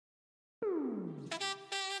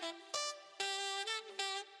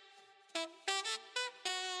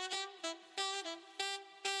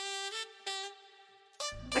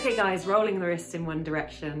Okay guys, rolling the wrists in one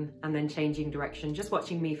direction and then changing direction, just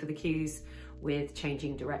watching me for the cues with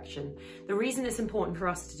changing direction. The reason it's important for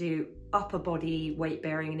us to do upper body weight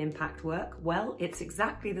bearing and impact work, well, it's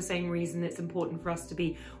exactly the same reason it's important for us to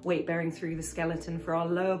be weight bearing through the skeleton for our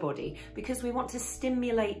lower body, because we want to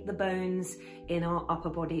stimulate the bones in our upper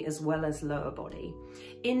body as well as lower body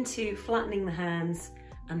into flattening the hands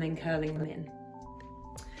and then curling them in.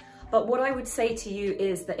 But what I would say to you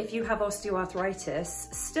is that if you have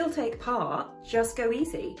osteoarthritis, still take part, just go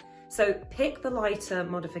easy. So pick the lighter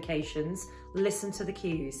modifications, listen to the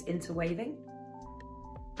cues into waving.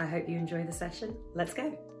 I hope you enjoy the session. Let's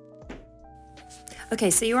go. Okay,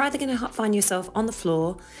 so you're either going to find yourself on the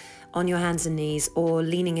floor, on your hands and knees, or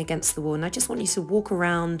leaning against the wall. And I just want you to walk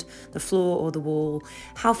around the floor or the wall.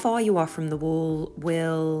 How far you are from the wall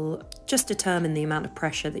will just determine the amount of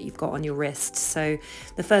pressure that you've got on your wrists. So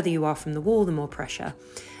the further you are from the wall, the more pressure.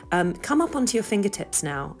 Come up onto your fingertips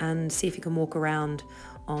now and see if you can walk around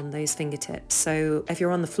on those fingertips. So if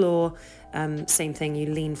you're on the floor, same thing,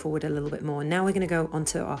 you lean forward a little bit more. Now we're going to go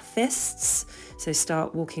onto our fists. So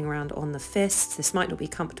start walking around on the fists. This might not be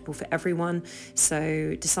comfortable for everyone,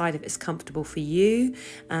 so decide if it's comfortable for you,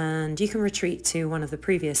 and you can retreat to one of the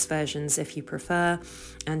previous versions if you prefer.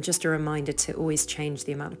 And just a reminder to always change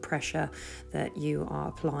the amount of pressure that you are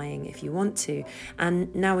applying if you want to.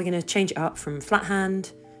 And now we're going to change it up from flat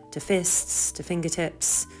hand to fists to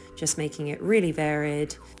fingertips, just making it really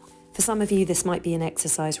varied. For some of you, this might be an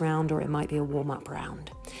exercise round or it might be a warm-up round.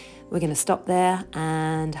 We're going to stop there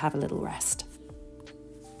and have a little rest.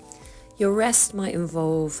 Your rest might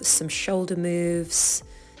involve some shoulder moves,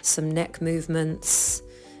 some neck movements,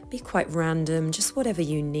 be quite random, just whatever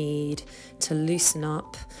you need to loosen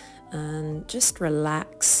up and just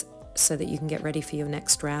relax so that you can get ready for your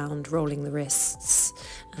next round, rolling the wrists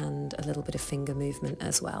and a little bit of finger movement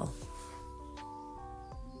as well.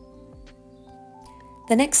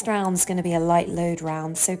 The next round is going to be a light load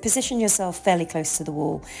round, so position yourself fairly close to the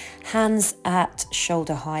wall, hands at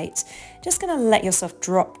shoulder height. Just going to let yourself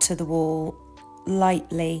drop to the wall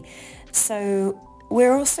lightly. So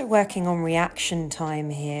we're also working on reaction time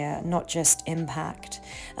here, not just impact.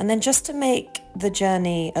 And then just to make the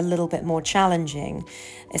journey a little bit more challenging,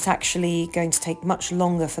 it's actually going to take much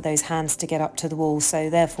longer for those hands to get up to the wall. So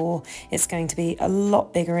therefore, it's going to be a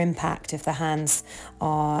lot bigger impact if the hands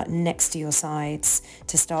are next to your sides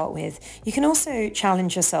to start with. You can also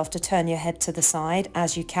challenge yourself to turn your head to the side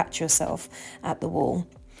as you catch yourself at the wall.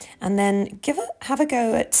 And then have a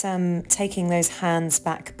go at taking those hands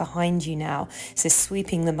back behind you now. So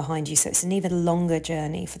sweeping them behind you. So it's an even longer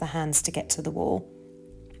journey for the hands to get to the wall.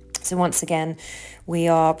 So once again, we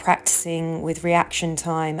are practicing with reaction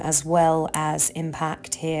time as well as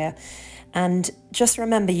impact here. And just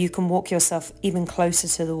remember, you can walk yourself even closer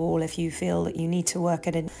to the wall if you feel that you need to work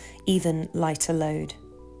at an even lighter load.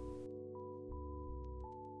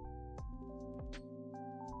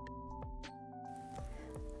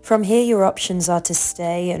 From here, your options are to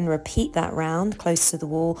stay and repeat that round close to the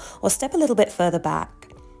wall, or step a little bit further back.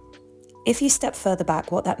 If you step further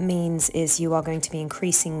back, what that means is you are going to be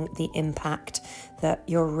increasing the impact that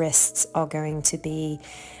your wrists are going to be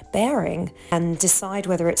bearing, and decide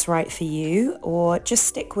whether it's right for you or just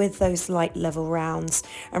stick with those light level rounds.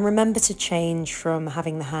 And remember to change from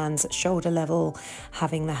having the hands at shoulder level,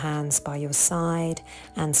 having the hands by your side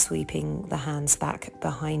and sweeping the hands back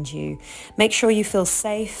behind you. Make sure you feel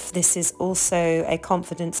safe. This is also a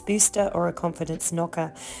confidence booster or a confidence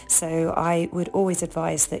knocker. So I would always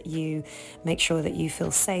advise that you make sure that you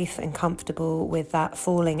feel safe and comfortable with that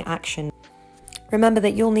falling action. Remember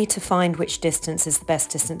that you'll need to find which distance is the best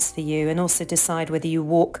distance for you, and also decide whether you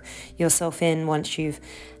walk yourself in once you've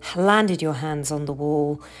landed your hands on the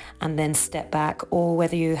wall and then step back, or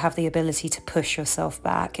whether you have the ability to push yourself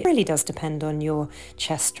back. It really does depend on your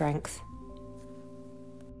chest strength.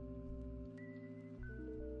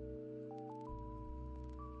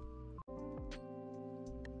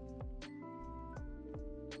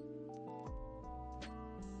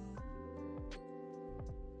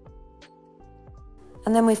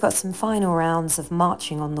 And then we've got some final rounds of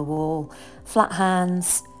marching on the wall, flat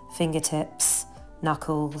hands, fingertips,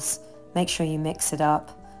 knuckles. Make sure you mix it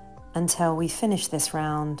up until we finish this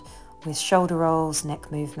round with shoulder rolls,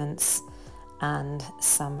 neck movements, and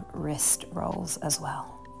some wrist rolls as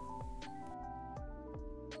well.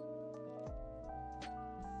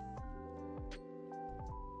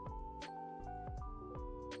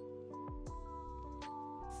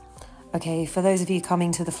 Okay, for those of you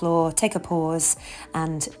coming to the floor, take a pause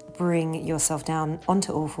and bring yourself down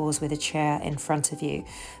onto all fours with a chair in front of you.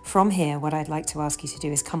 From here, what I'd like to ask you to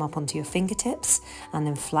do is come up onto your fingertips and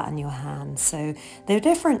then flatten your hands. So the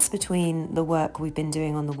difference between the work we've been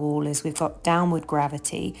doing on the wall is we've got downward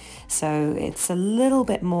gravity. So it's a little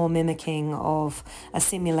bit more mimicking of a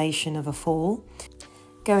simulation of a fall.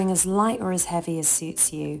 Going as light or as heavy as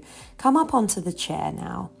suits you. Come up onto the chair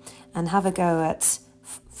now and have a go at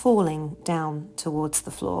falling down towards the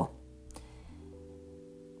floor.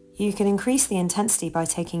 You can increase the intensity by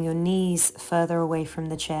taking your knees further away from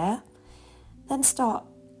the chair, then start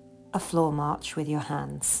a floor march with your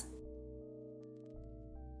hands.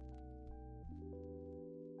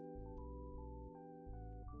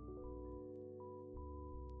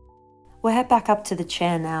 We'll head back up to the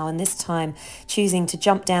chair now, and this time choosing to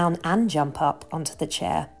jump down and jump up onto the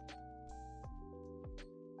chair.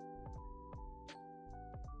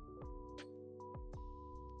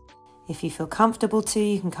 If you feel comfortable to,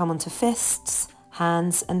 you can come onto fists,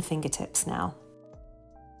 hands and fingertips now.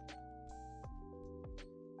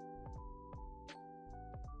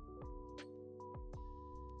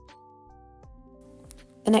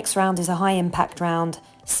 The next round is a high impact round,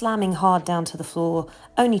 slamming hard down to the floor.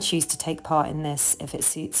 Only choose to take part in this if it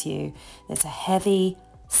suits you. It's a heavy,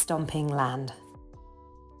 stomping land.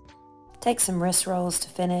 Take some wrist rolls to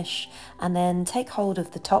finish, and then take hold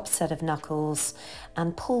of the top set of knuckles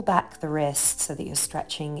and pull back the wrist so that you're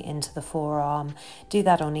stretching into the forearm. Do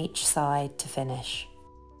that on each side to finish.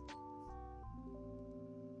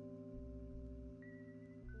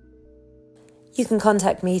 You can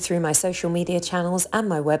contact me through my social media channels and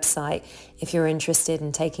my website if you're interested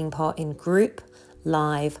in taking part in group,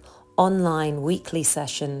 live, online weekly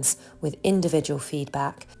sessions with individual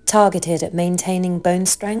feedback targeted at maintaining bone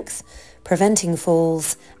strength, preventing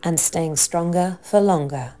falls and staying stronger for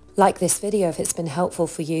longer. Like this video if it's been helpful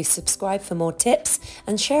for you, subscribe for more tips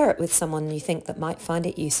and share it with someone you think that might find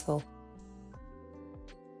it useful.